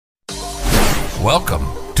Welcome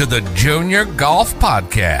to the Junior Golf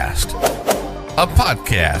Podcast, a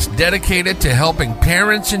podcast dedicated to helping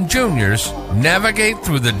parents and juniors navigate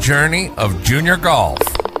through the journey of junior golf.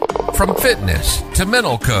 From fitness to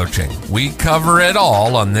mental coaching, we cover it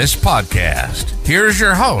all on this podcast. Here's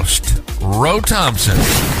your host, Ro Thompson.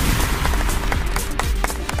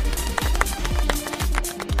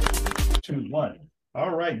 All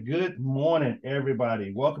right, good morning,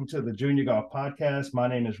 everybody. Welcome to the Junior Golf Podcast. My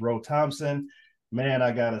name is Ro Thompson. Man,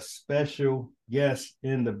 I got a special guest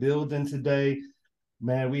in the building today.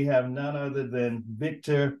 Man, we have none other than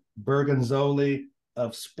Victor Bergonzoli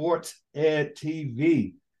of Sports Ed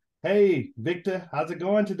TV. Hey, Victor, how's it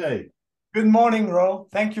going today? Good morning, Ro.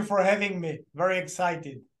 Thank you for having me. Very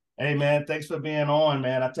excited. Hey, man, thanks for being on,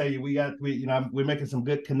 man. I tell you, we're making some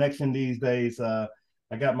good connection these days. I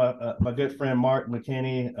got my good friend Mark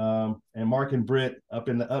McKinney and Mark and Britt up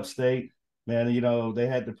in the upstate. Man, you know, they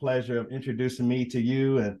had the pleasure of introducing me to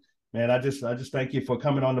you, and man, I just thank you for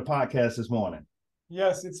coming on the podcast this morning.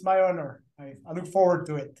 Yes, it's my honor. I look forward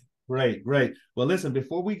to it. Great. Well, listen,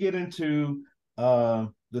 before we get into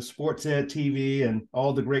the Sports Ed TV and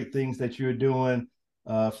all the great things that you're doing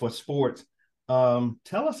for sports,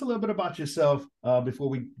 tell us a little bit about yourself before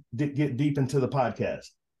we get deep into the podcast.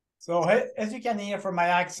 So, as you can hear from my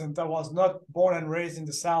accent, I was not born and raised in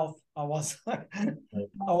the South. I was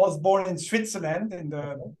born in Switzerland, in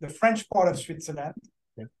the French part of Switzerland,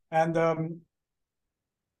 and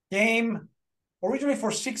came originally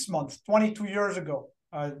for 6 months, 22 years ago,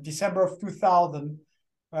 December of 2000.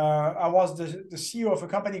 I was the CEO of a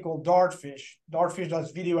company called Dartfish. Dartfish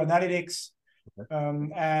does video analytics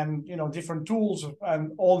and different tools,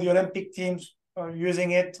 and all the Olympic teams are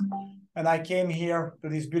using it. And I came here to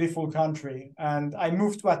this beautiful country, and I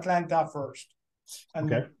moved to Atlanta first,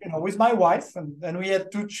 and with my wife, and then we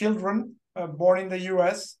had 2 children born in the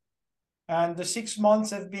U.S. And the 6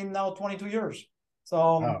 months have been now 22 years.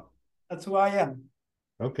 So That's who I am.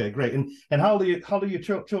 Okay, great. And how old are your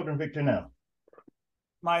children, Victor, now?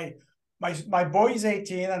 My boy is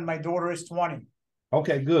 18 and my daughter is 20.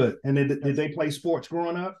 Okay, good. And did they play sports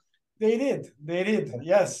growing up? They did.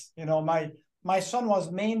 Yes. My son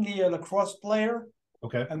was mainly a lacrosse player.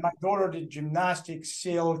 Okay. And my daughter did gymnastics,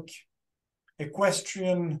 silk,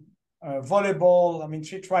 equestrian, volleyball. I mean,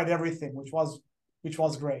 she tried everything, which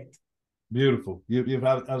was great. Beautiful.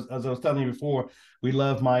 As I was telling you before, we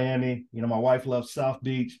love Miami. You know, my wife loves South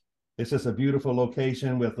Beach. It's just a beautiful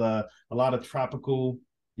location with a lot of tropical,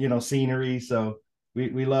 scenery. So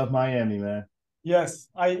we love Miami, man. Yes.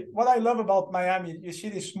 What I love about Miami, you see,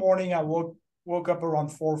 this morning I woke up around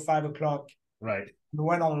 4 or 5 o'clock. Right. We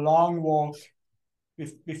went on a long walk.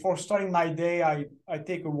 Before starting my day, I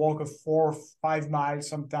take a walk of 4 or 5 miles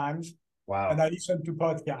sometimes. Wow. And I listen to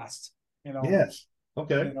podcasts. Yes.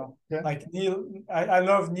 Okay. Like Neil. I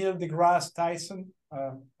love Neil deGrasse Tyson.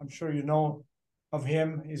 I'm sure you know of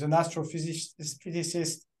him. He's an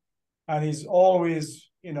astrophysicist, and he's always,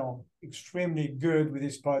 extremely good with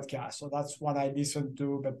his podcast. So that's what I listen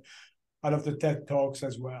to. But I love the TED Talks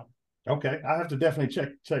as well. Okay, I have to definitely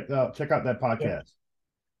check out that podcast. Yeah.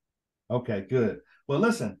 Okay, good. Well,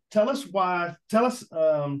 listen, tell us about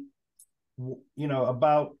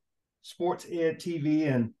Sports Ed TV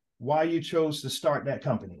and why you chose to start that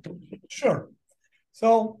company. Sure.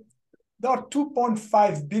 So there are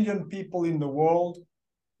 2.5 billion people in the world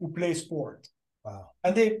who play sport. Wow.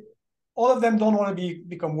 And all of them don't want to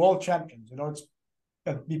become world champions. It's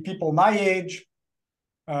be people my age,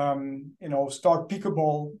 start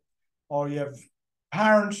pickleball, or you have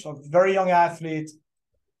parents of very young athletes.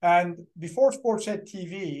 And before Sports Ed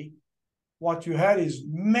TV, what you had is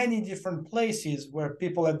many different places where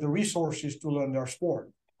people had the resources to learn their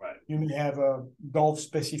sport. Right. You may have a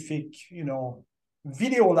golf-specific,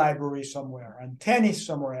 video library somewhere, and tennis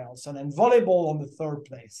somewhere else, and then volleyball on the third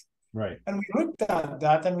place. Right. And we looked at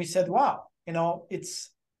that and we said, wow, it's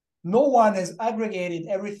no one has aggregated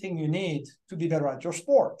everything you need to be better at your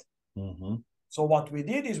sport. Mm-hmm. So what we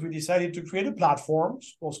did is we decided to create a platform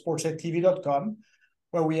called sportsedtv.com,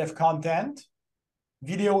 where we have content,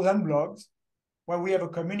 videos, and blogs, where we have a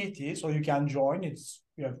community, so you can join.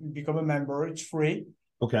 You become a member. It's free.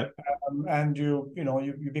 Okay. And you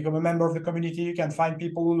become a member of the community. You can find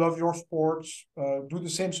people who love your sports, do the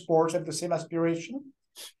same sports, have the same aspiration.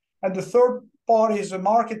 And the third part is a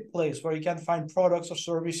marketplace where you can find products or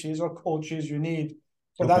services or coaches you need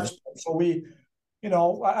for that sport. So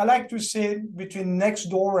I like to say between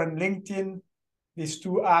Nextdoor and LinkedIn, these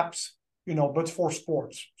 2 apps, but for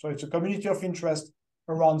sports. So it's a community of interest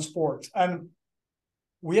around sports. And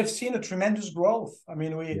we have seen a tremendous growth. I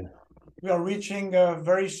mean, we are reaching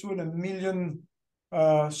very soon 1 million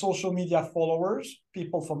social media followers,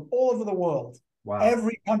 people from all over the world. Wow.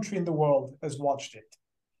 Every country in the world has watched it.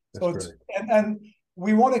 That's So great. and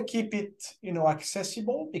we want to keep it,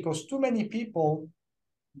 accessible, because too many people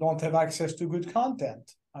don't have access to good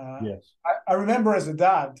content. Yes. I remember as a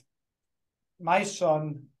dad, my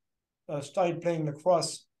son started playing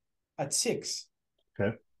lacrosse at 6.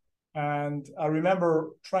 Okay. And I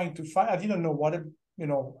remember trying to find, I didn't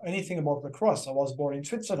know anything about lacrosse. I was born in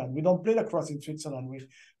Switzerland. We don't play lacrosse in Switzerland.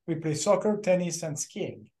 We play soccer, tennis, and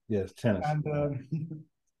skiing. Yes, tennis. And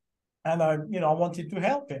and I wanted to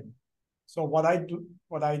help him. So what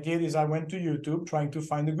I did is I went to YouTube trying to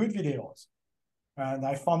find the good videos. And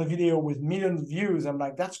I found a video with millions of views. I'm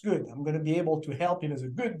like, that's good. I'm going to be able to help him as a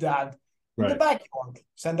good dad in the backyard.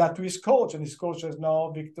 Send that to his coach. And his coach says,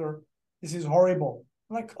 no, Victor, this is horrible.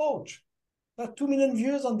 I'm like, coach, there are 2 million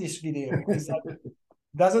views on this video. He's like,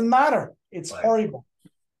 doesn't matter. It's horrible.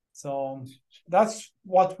 So that's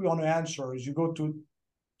what we want to answer is you go to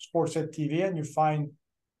Sportsnet TV and you find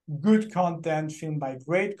good content filmed by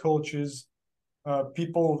great coaches,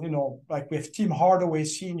 people, like we have Tim Hardaway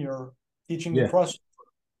Sr. teaching the crossover.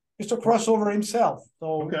 He's a crossover himself.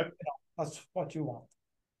 So that's what you want.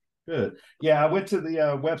 Good. Yeah, I went to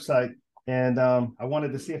the website and I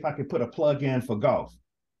wanted to see if I could put a plug in for golf.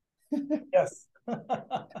 Yes.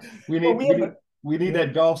 we need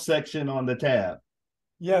that golf section on the tab.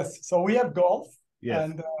 Yes. So we have golf.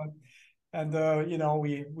 Yes. And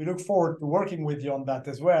we look forward to working with you on that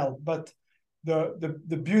as well. But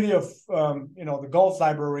the beauty of the golf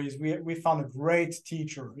library is we found a great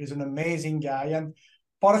teacher. He's an amazing guy, and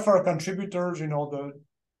part of our contributors,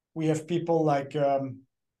 we have people like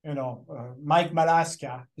Mike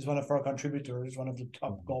Malaska is one of our contributors, one of the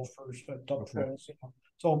top golfers, top pros.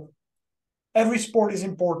 So every sport is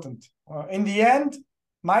important. In the end,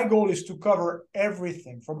 my goal is to cover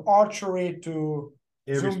everything from archery to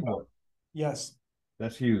every Zumba. sport. Yes,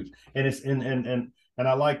 that's huge, and it's and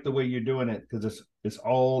I like the way you're doing it because it's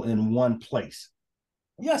all in one place.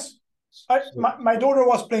 Yes, my daughter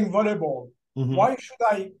was playing volleyball. Mm-hmm. Why should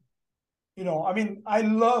I? I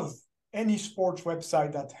love any sports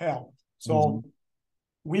website that helps. So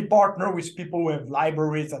we partner with people who have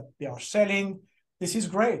libraries that they are selling. This is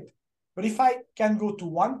great. But if I can go to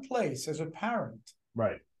one place as a parent,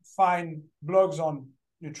 find blogs on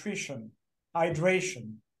nutrition,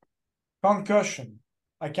 hydration, concussion,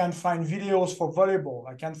 I can find videos for volleyball,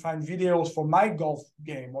 I can find videos for my golf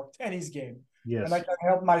game or tennis game. Yes. And I can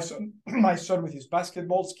help my son with his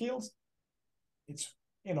basketball skills. It's,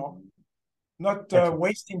 not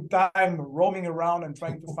wasting time roaming around and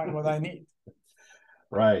trying to find what I need.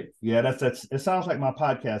 Right. Yeah, that's it sounds like my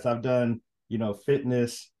podcast. I've done,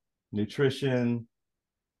 fitness, nutrition,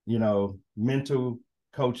 mental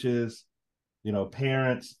coaches,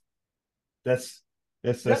 parents. That's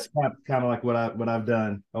kind of like what I've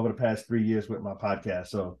done over the past 3 years with my podcast.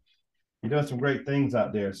 So you're doing some great things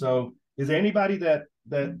out there. So is there anybody that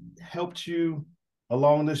helped you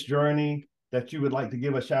along this journey that you would like to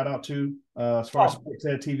give a shout out to as far as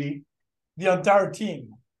Sportsnet TV? The entire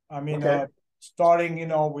team. Starting,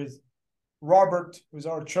 with Robert, who's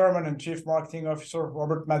our chairman and chief marketing officer,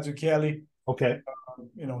 Robert Mazzucchelli. Okay.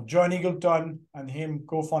 John Eagleton and him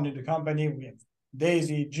co-founded the company. We have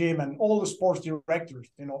Daisy, Jim, and all the sports directors,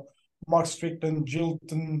 Mark Strickland,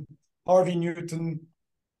 Jilton, Harvey Newton,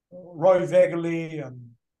 Roy Vegley,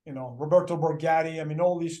 and, Roberto Borgatti.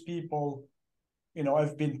 All these people,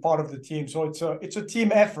 have been part of the team. So it's a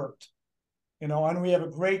team effort, and we have a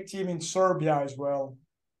great team in Serbia as well.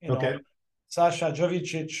 Sasha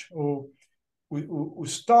Jovicic, who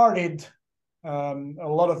started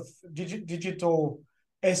a lot of digital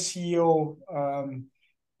SEO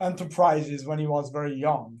enterprises when he was very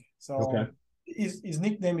young. So his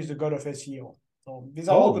nickname is the God of SEO. So these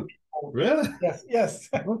are all the people. Really? Yes.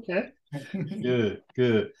 Okay.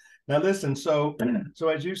 Good. Now listen, so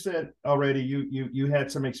as you said already, you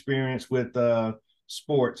had some experience with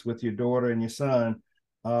sports with your daughter and your son.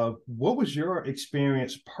 What was your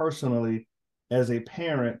experience personally as a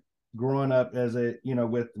parent growing up as a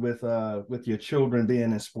with your children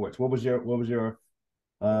being in sports? What was your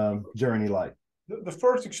journey like? The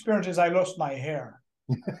first experience is I lost my hair.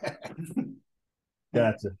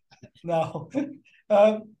 Gotcha. No,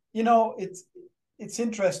 it's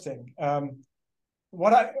interesting.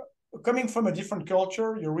 Coming from a different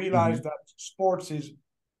culture, you realize that sports is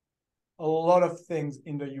a lot of things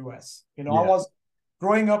in the US.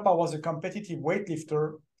 Growing up, I was a competitive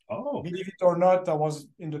weightlifter. Oh. Believe it or not, I was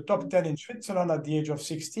in the top 10 in Switzerland at the age of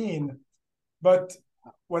 16. But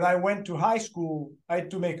when I went to high school, I had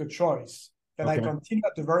to make a choice. Can I continue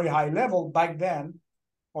at a very high level back then?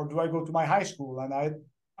 or do I go to my high school? And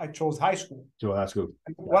I chose high school. To high school.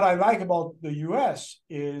 And what I like about the US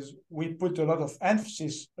is we put a lot of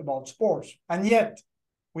emphasis about sports, and yet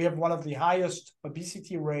we have one of the highest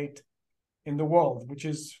obesity rate in the world, which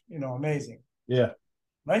is, amazing. Yeah.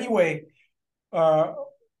 Anyway, I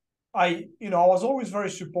was always very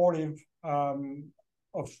supportive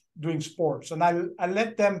of doing sports, and I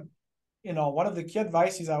let them, one of the key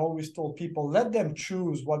advices I always told people, let them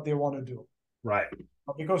choose what they want to do. Right.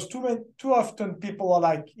 Because too often people are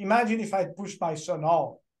like, imagine if I pushed my son,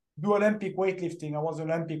 do Olympic weightlifting. I was an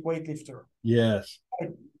Olympic weightlifter. Yes.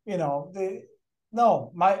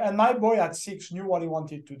 My boy at 6 knew what he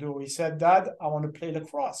wanted to do. He said, Dad, I want to play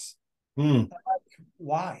lacrosse. Mm. Like,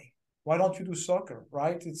 why? Why don't you do soccer?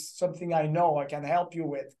 Right? It's something I know I can help you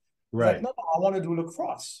with. Right. Like, no, I want to do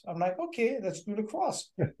lacrosse. I'm like, okay, let's do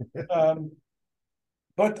lacrosse.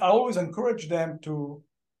 But I always encourage them to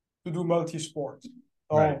do multi-sport.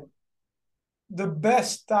 So right. The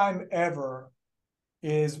best time ever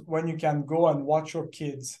is when you can go and watch your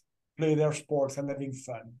kids play their sports and having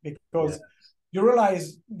fun, because you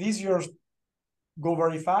realize these years go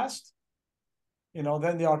very fast.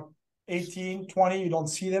 Then they are 18, 20, you don't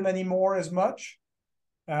see them anymore as much.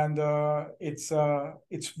 And it's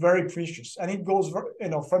very precious. And it goes,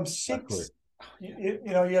 from 6, you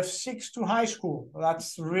have 6 to high school.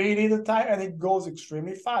 That's really the time, and it goes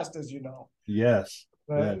extremely fast, as you know. Yes.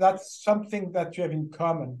 Yes. That's something that you have in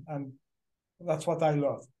common, and that's what I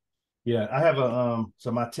love. Yeah, I have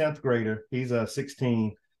so my 10th grader, he's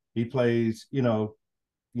 16. He plays,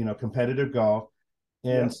 competitive golf.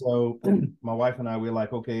 And so my wife and I, we're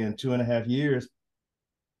like, okay, in 2.5 years,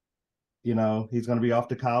 he's going to be off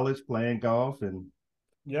to college playing golf, and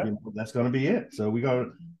that's going to be it. So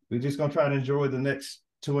we're just going to try to enjoy the next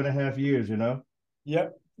 2.5 years,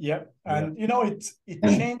 Yep. And it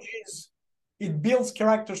changes, it builds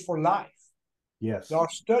characters for life. Yes. There are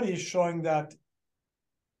studies showing that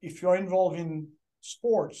if you're involved in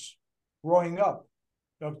sports growing up,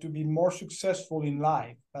 you have to be more successful in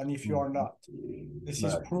life than if you are not. This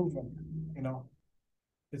is proven,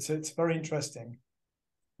 It's very interesting.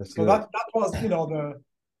 So that was,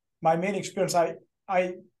 my main experience.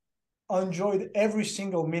 I enjoyed every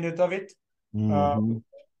single minute of it.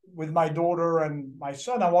 With my daughter and my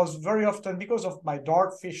son. I was very often, because of my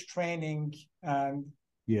dartfish training and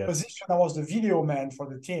position, I was the video man for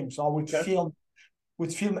the team. So I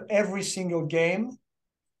would film every single game.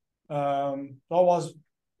 So I was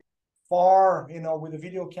far, with a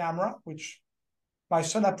video camera, which my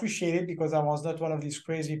son appreciated, because I was not one of these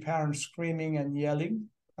crazy parents screaming and yelling.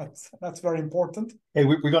 That's very important. Hey,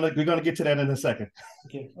 we're gonna get to that in a second.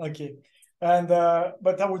 Okay. And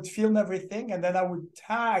but I would film everything, and then I would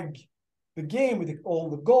tag the game with all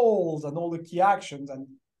the goals and all the key actions, and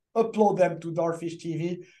upload them to Dartfish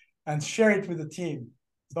TV and share it with the team.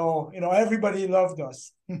 So everybody loved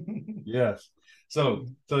us. Yes. So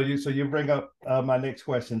you bring up my next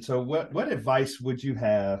question. So what advice would you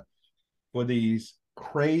have for these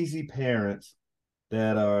crazy parents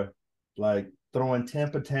that are like throwing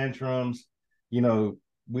temper tantrums?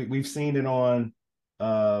 We've seen it on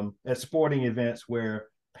at sporting events where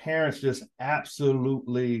parents just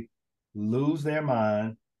absolutely lose their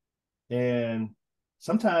mind, and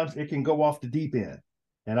sometimes it can go off the deep end.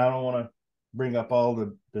 And I don't want to bring up all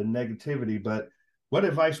the negativity, but what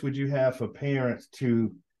advice would you have for parents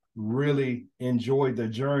to really enjoy the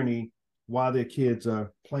journey while their kids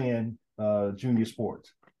are playing junior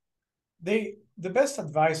sports? The best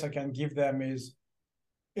advice I can give them is,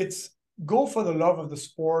 it's go for the love of the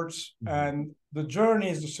sports, and the journey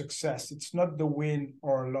is the success. It's not the win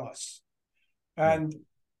or loss. And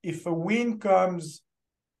if a win comes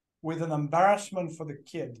with an embarrassment for the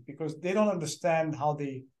kid, because they don't understand how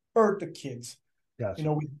they hurt the kids,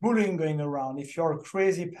 with bullying going around, if you're a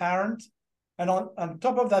crazy parent, and on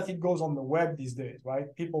top of that, it goes on the web these days,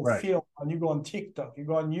 right? People film, and you go on TikTok, you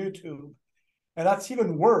go on YouTube, and that's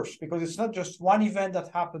even worse, because it's not just one event that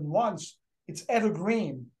happened once, it's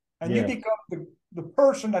evergreen. And you become the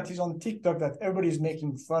person that is on TikTok that everybody's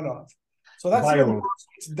making fun of. So that's even worse.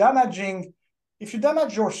 It's damaging. If you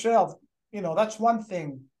damage yourself, that's one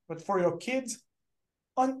thing. But for your kids,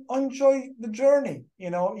 enjoy the journey.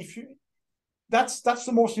 That's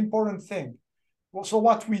the most important thing. Well, so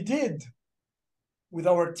what we did with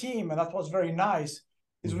our team, and that was very nice,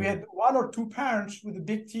 is we had 1 or 2 parents with a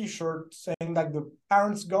big T-shirt saying like the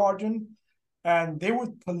parents' guardian, and they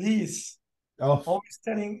would police. Always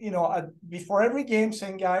telling, before every game,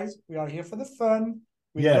 saying, guys, we are here for the fun.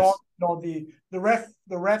 We don't, the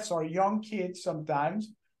refs are young kids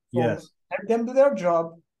sometimes. So let them do their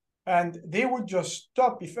job. And they would just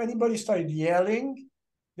stop. If anybody started yelling,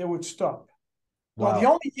 they would stop. Wow. So the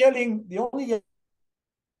only yelling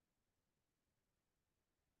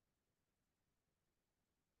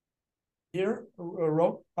here,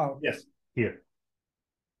 Ro? Oh. Yes, here.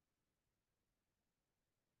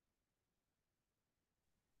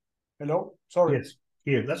 Hello? Sorry. Yes,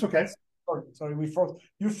 here. That's okay. Sorry,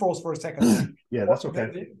 you froze for a second. Yeah, that's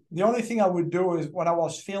okay. The only thing I would do is when I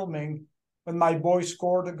was filming, when my boy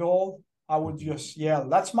scored a goal, I would just yell,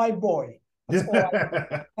 "That's my boy." That's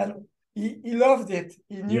all and he loved it.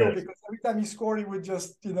 He knew because every time he scored, he would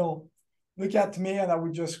just, look at me and I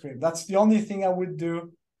would just scream. That's the only thing I would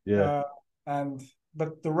do. Yeah.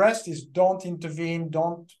 But the rest is don't intervene.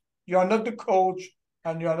 You are not the coach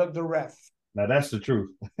and you are not the ref. Now that's the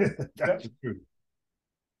truth. That's the truth.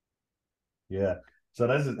 Yeah. So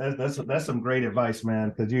that's some great advice, man.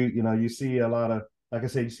 Because you see a lot of, like I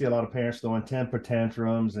said, you see a lot of parents throwing temper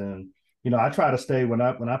tantrums, and I try to stay when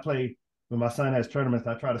I play when my son has tournaments.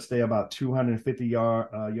 I try to stay about 250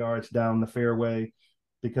 yards down the fairway,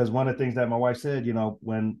 because one of the things that my wife said,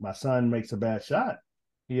 when my son makes a bad shot,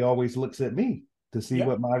 he always looks at me to see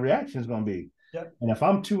what my reaction is going to be. Yep. And if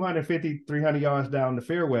I'm 250, 300 yards down the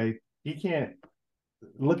fairway, he can't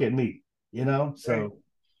look at me. So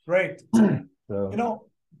great. So,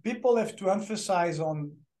 people have to emphasize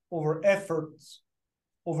on over efforts,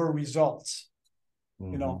 over results,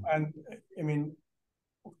 and I mean,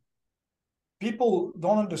 people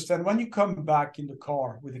don't understand when you come back in the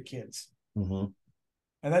car with the kids and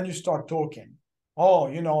then you start talking,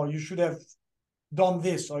 you should have done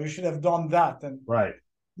this or you should have done that. And right.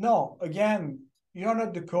 No, again, you're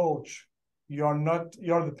not the coach. You're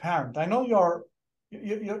the parent. I know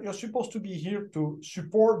you're supposed to be here to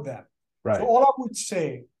support them. Right. So all I would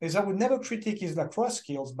say is I would never critique his lacrosse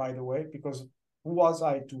skills, by the way, because who was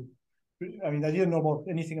I to? I mean, I didn't know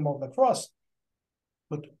anything about lacrosse.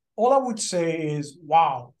 But all I would say is,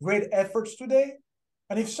 wow, great efforts today.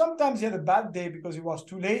 And if sometimes he had a bad day because he was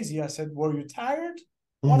too lazy, I said, were you tired?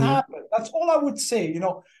 What happened? That's all I would say.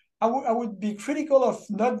 I would be critical of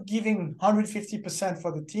not giving 150%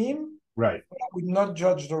 for the team. Right. But I would not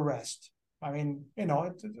judge the rest. I mean,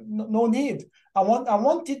 no need. I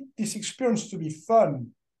wanted this experience to be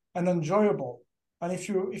fun and enjoyable. And if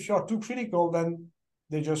you're too critical, then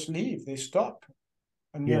they just leave. They stop,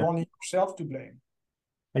 and you have only yourself to blame.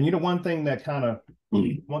 And one thing that kind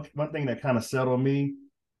of settled me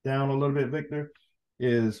down a little bit, Victor,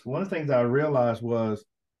 is one of the things I realized was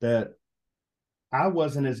that I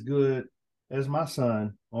wasn't as good as my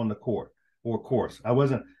son on the court or course. I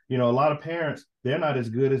wasn't. A lot of parents, they're not as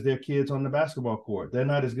good as their kids on the basketball court. They're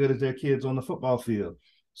not as good as their kids on the football field.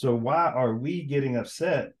 So why are we getting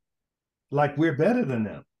upset like we're better than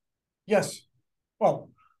them? Yes. Well,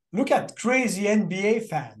 look at crazy NBA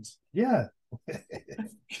fans. Yeah.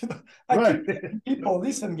 I keep people,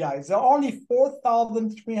 listen, guys, there are only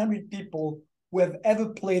 4,300 people who have ever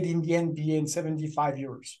played in the NBA in 75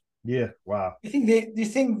 years. Yeah. Wow. Do you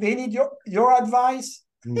think they need your advice?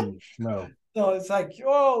 No. So it's like,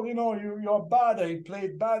 you're bad. They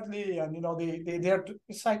played badly, and they're.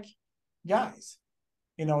 It's like, guys,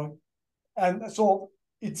 and so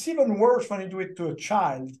it's even worse when you do it to a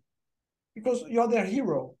child, because you're their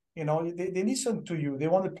hero. They listen to you. They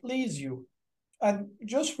want to please you, and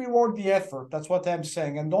just reward the effort. That's what I'm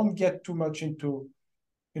saying, and don't get too much into,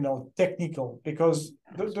 technical, because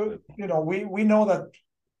we know that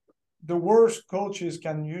the worst coaches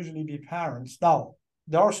can usually be parents. Now,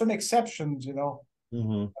 there are some exceptions,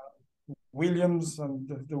 Williams and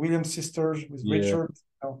the Williams sisters with Richard.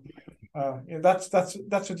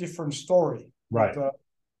 That's a different story. Right. But,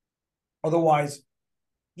 otherwise,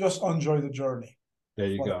 just enjoy the journey. There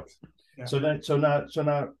you go. Yeah. So now,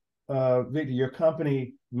 Victor, your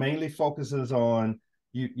company mainly focuses on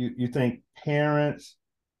you think parents,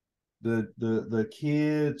 the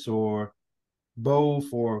kids, or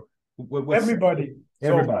both, or everybody.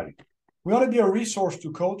 Everybody. So we want to be a resource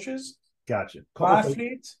to coaches. Gotcha.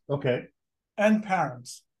 Athletes. Okay. And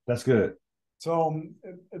parents. That's good. So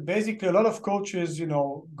basically, a lot of coaches,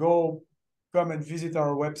 come and visit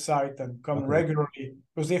our website and come regularly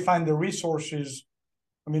because they find the resources.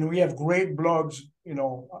 I mean, we have great blogs,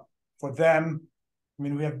 for them. I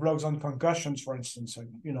mean, we have blogs on concussions, for instance, and,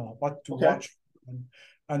 what to watch,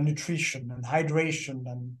 and nutrition and hydration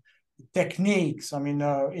and techniques. I mean,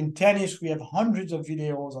 in tennis, we have hundreds of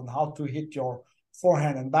videos on how to hit your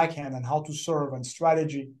forehand and backhand and how to serve and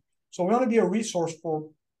strategy. So we want to be a resource for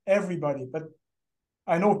everybody. But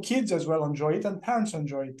I know kids as well enjoy it and parents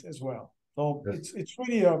enjoy it as well. So it's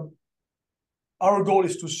really our goal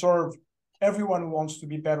is to serve everyone who wants to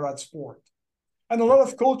be better at sport. And a lot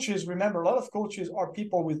of coaches are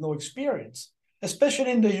people with no experience.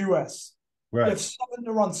 especially in the US. Right. We have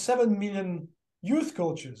around 7 million youth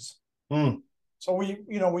coaches. So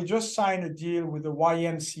we just signed a deal with the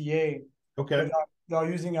YMCA. Okay. They are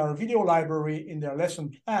using our video library in their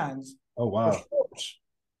lesson plans. Oh, wow. For sports.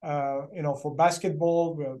 For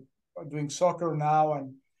basketball, we're doing soccer now,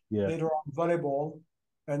 and later on volleyball.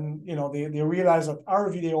 And they realize that our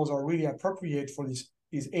videos are really appropriate for these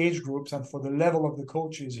age groups and for the level of the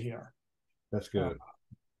coaches here. That's good.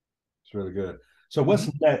 It's really good. So what's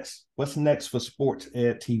next? What's next for Sports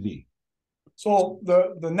Ed TV? So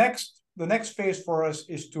the next phase for us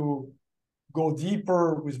is to go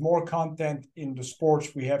deeper with more content in the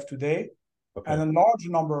sports we have today, and a large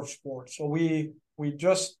number of sports. So we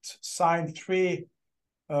just signed 3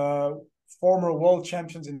 former world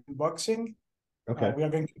champions in boxing. Okay. We are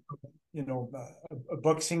going to, a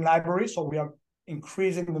boxing library. So we are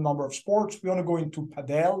increasing the number of sports. We want to go into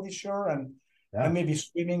padel this year and maybe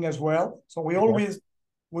swimming as well. So we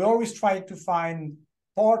always try to find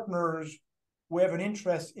partners who have an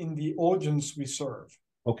interest in the audience we serve.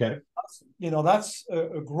 Okay. That's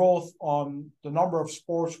a growth on the number of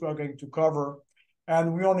sports we are going to cover.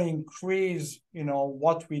 And we want to increase,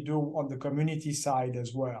 what we do on the community side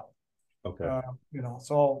as well. Okay.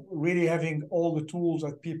 So really having all the tools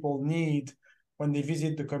that people need when they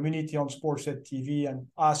visit the community on Sports Ed TV and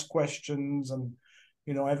ask questions and,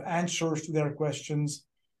 have answers to their questions.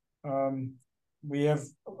 We have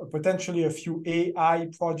potentially a few AI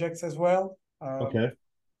projects as well.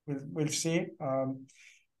 We'll see.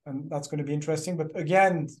 And that's going to be interesting. But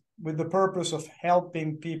again, with the purpose of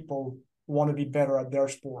helping people who want to be better at their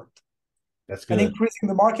sport. That's good. And increasing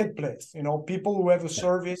the marketplace. People who have a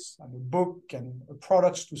service and a book and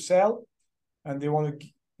products to sell, and they want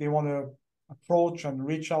to approach and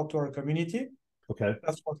reach out to our community. Okay.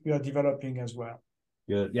 That's what we are developing as well.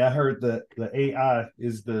 Good. Yeah, I heard the AI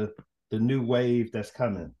is the new wave that's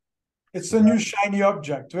coming. It's a new shiny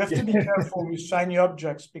object. We have to be careful with shiny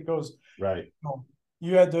objects because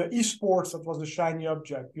you had the esports that was a shiny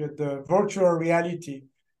object. You had the virtual reality.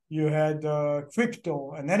 You had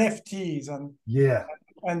crypto and NFTs,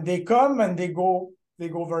 and they come and they go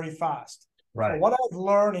very fast. Right. So what I've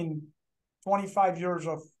learned in 25 years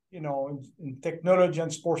of in technology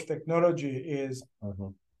and sports technology is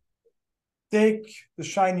take the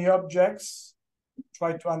shiny objects,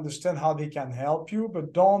 try to understand how they can help you,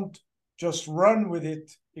 but don't just run with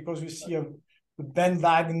it because you see the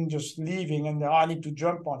bandwagon just leaving and I need to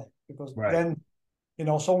jump on it because then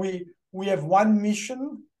so we have one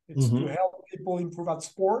mission. It's to help people improve at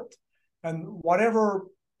sport, and whatever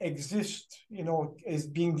exists, is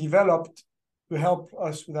being developed to help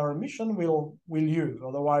us with our mission. We'll use.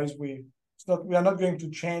 Otherwise, we are not going to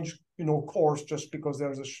change, course just because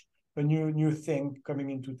there's a new thing coming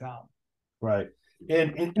into town. Right,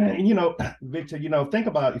 and Victor,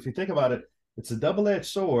 if you think about it, it's a double-edged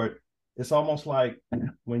sword. It's almost like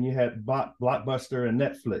when you had Blockbuster and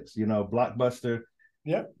Netflix. Blockbuster.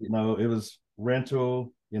 Yeah. It was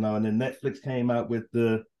rental. And then Netflix came out with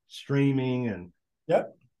the streaming and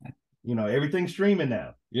everything's streaming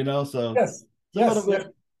now, so a little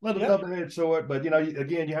double-edged sword, but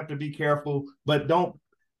again, you have to be careful, but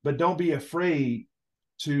don't be afraid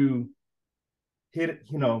to hit it,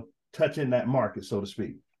 touch in that market, so to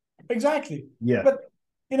speak. Exactly. Yeah. But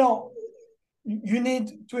you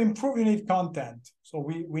need to improve, you need content. So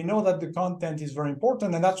we know that the content is very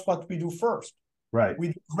important, and that's what we do first. Right. We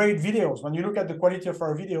do great videos. When you look at the quality of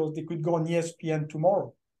our videos, they could go on ESPN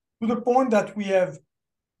tomorrow. To the point that we have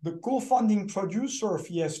the co-founding producer of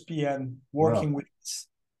ESPN working with us.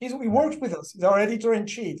 He works with us. He's our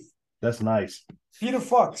editor-in-chief. That's nice. Peter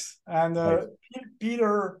Fox. And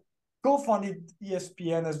Peter co-founded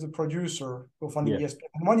ESPN as the producer, ESPN.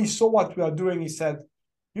 And when he saw what we are doing, he said,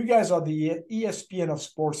 "You guys are the ESPN of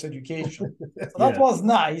sports education." So that was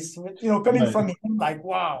nice. Coming from him, like,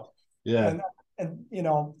 wow. Yeah. And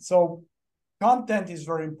so content is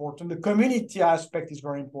very important. The community aspect is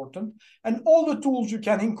very important. And all the tools you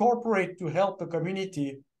can incorporate to help the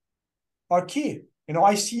community are key.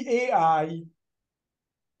 I see AI,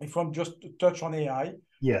 if I'm just to touch on AI,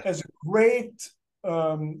 as a great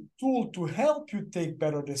tool to help you take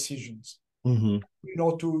better decisions.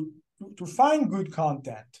 To find good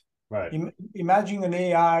content. Right. Imagine an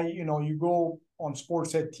AI, you go on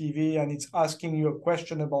Sports Ed TV and it's asking you a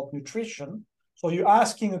question about nutrition. So you are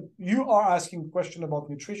asking a question about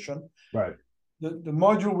nutrition. Right. The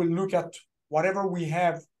module will look at whatever we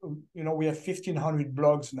have. We have 1,500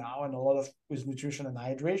 blogs now, and a lot of with nutrition and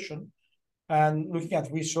hydration, and looking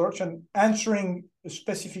at research and answering a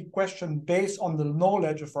specific question based on the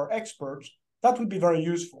knowledge of our experts. That would be very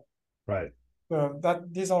useful. Right.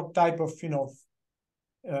 These are type of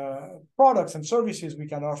products and services we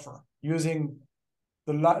can offer using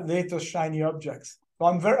the latest shiny objects. So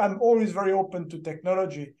I'm always very open to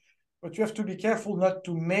technology, but you have to be careful not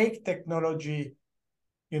to make technology,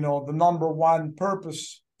 the number one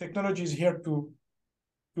purpose. Technology is here to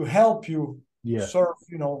help you serve,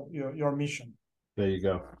 your mission. There you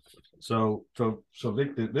go. So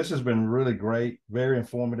Victor, this has been really great, very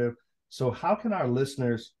informative. So how can our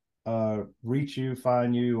listeners reach you,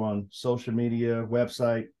 find you on social media,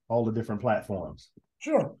 website, all the different platforms?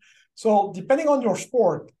 Sure. So depending on your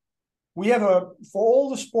sport, we have for all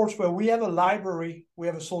the sports where we have a library, we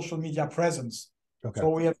have a social media presence. Okay. So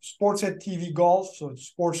we have Sportshead TV Golf, so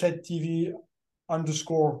it's Sportshead TV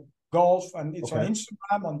 _golf, and it's on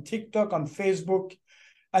Instagram, on TikTok, on Facebook,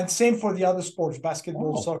 and same for the other sports,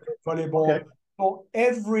 basketball, soccer, volleyball. Okay. So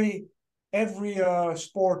every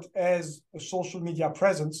sport has a social media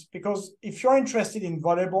presence, because if you're interested in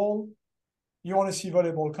volleyball, you want to see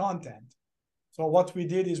volleyball content. So what we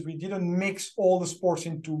did is we didn't mix all the sports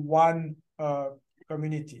into one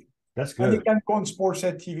community. That's good. And you can go on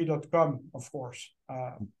sportsheadtv.com, of course,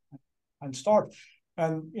 and start.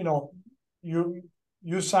 And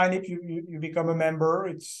you sign up, you become a member.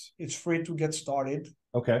 It's free to get started.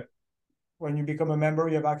 Okay. When you become a member,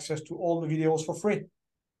 you have access to all the videos for free,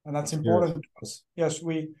 and that's important to us. Yes,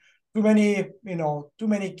 too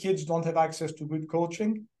many kids don't have access to good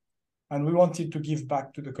coaching, and we wanted to give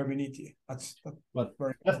back to the community. That's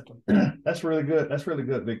very important. That's really good. That's really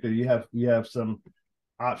good, Victor. You have some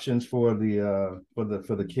options for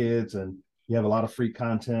the kids, and you have a lot of free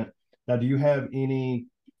content. Now, do you have any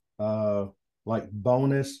like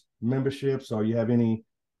bonus memberships, or you have any?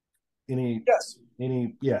 Yes.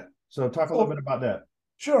 So talk a little bit about that.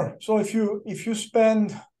 Sure. So if you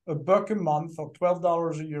spend $1 a month or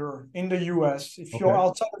 $12 a year in the US, if you're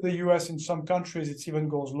outside of the US, in some countries it even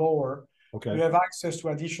goes lower. Okay. You have access to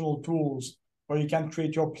additional tools where you can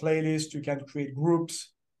create your playlist, you can create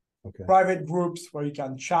groups, private groups where you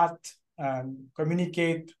can chat and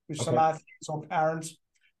communicate with some athletes or parents.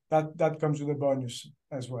 That comes with a bonus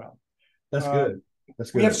as well. That's good.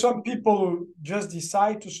 That's good. We have some people who just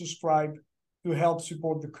decide to subscribe to help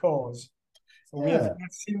support the cause. So we have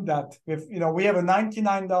seen that. We have a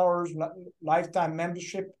 $99 lifetime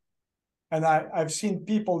membership, and I've seen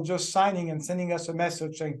people just signing and sending us a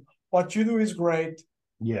message saying, "What you do is great.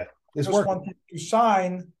 Yeah, it's just wanted to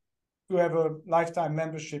sign to have a lifetime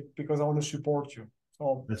membership because I want to support you."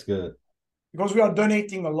 So that's good. Because we are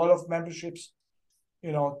donating a lot of memberships,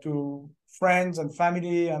 to friends and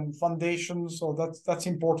family and foundations. So that's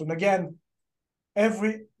important. Again,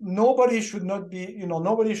 nobody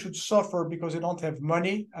should suffer because they don't have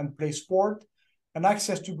money and play sport, and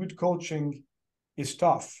access to good coaching is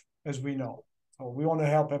tough, as we know. So we want to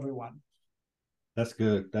help everyone. That's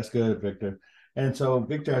good. That's good, Victor. And so,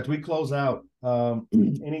 Victor, as we close out,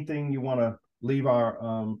 anything you want to leave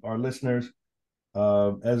our listeners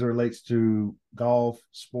as it relates to golf,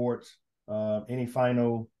 sports, any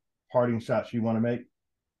final parting shots you want to make?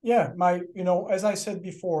 Yeah, as I said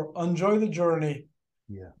before, enjoy the journey.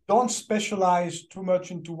 Yeah. Don't specialize too much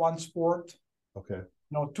into one sport. Okay.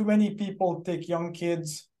 Too many people take young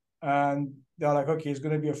kids and they're like, okay, he's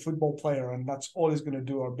going to be a football player, and that's all he's going to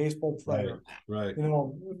do, or a baseball player. Right.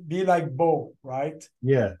 Be like Bo, right?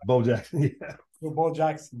 Yeah, Bo Jackson. Yeah. Bo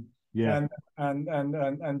Jackson. Yeah.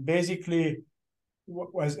 And basically,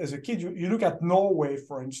 as a kid, you look at Norway,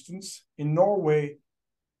 for instance. In Norway,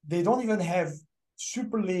 they don't even have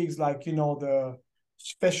super leagues like the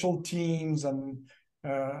special teams and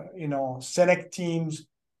select teams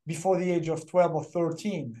before the age of 12 or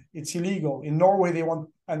 13. It's illegal in Norway. They want,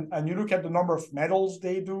 and you look at the number of medals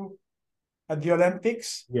they do at the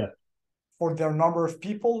Olympics. Yeah, for their number of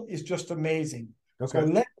people is just amazing. Okay.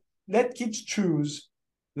 So let kids choose,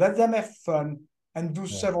 let them have fun, and do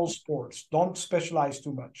several sports. Don't specialize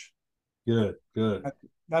too much. Good. And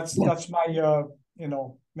that's my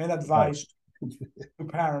main advice to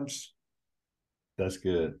parents. That's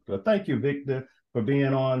good. Well, thank you, Victor, for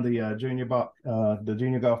being on the Junior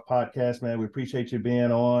Golf podcast, man. We appreciate you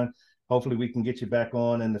being on. Hopefully we can get you back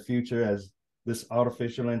on in the future as this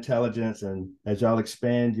artificial intelligence, and as y'all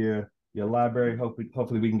expand your library,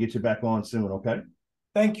 hopefully we can get you back on soon, okay?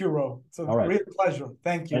 Thank you, Ro. It's a real pleasure.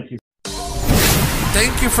 Thank you. Thank you.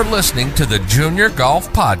 Thank you for listening to the Junior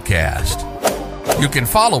Golf Podcast. You can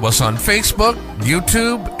follow us on Facebook,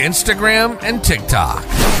 YouTube, Instagram, and TikTok.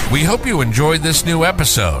 We hope you enjoyed this new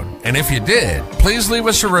episode, and if you did, please leave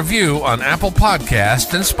us a review on Apple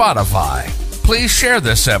Podcasts and Spotify. Please share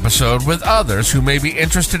this episode with others who may be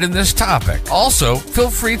interested in this topic. Also, feel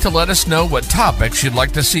free to let us know what topics you'd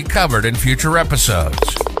like to see covered in future episodes.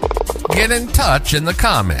 Get in touch in the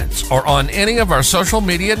comments or on any of our social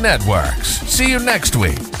media networks. See you next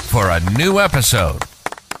week for a new episode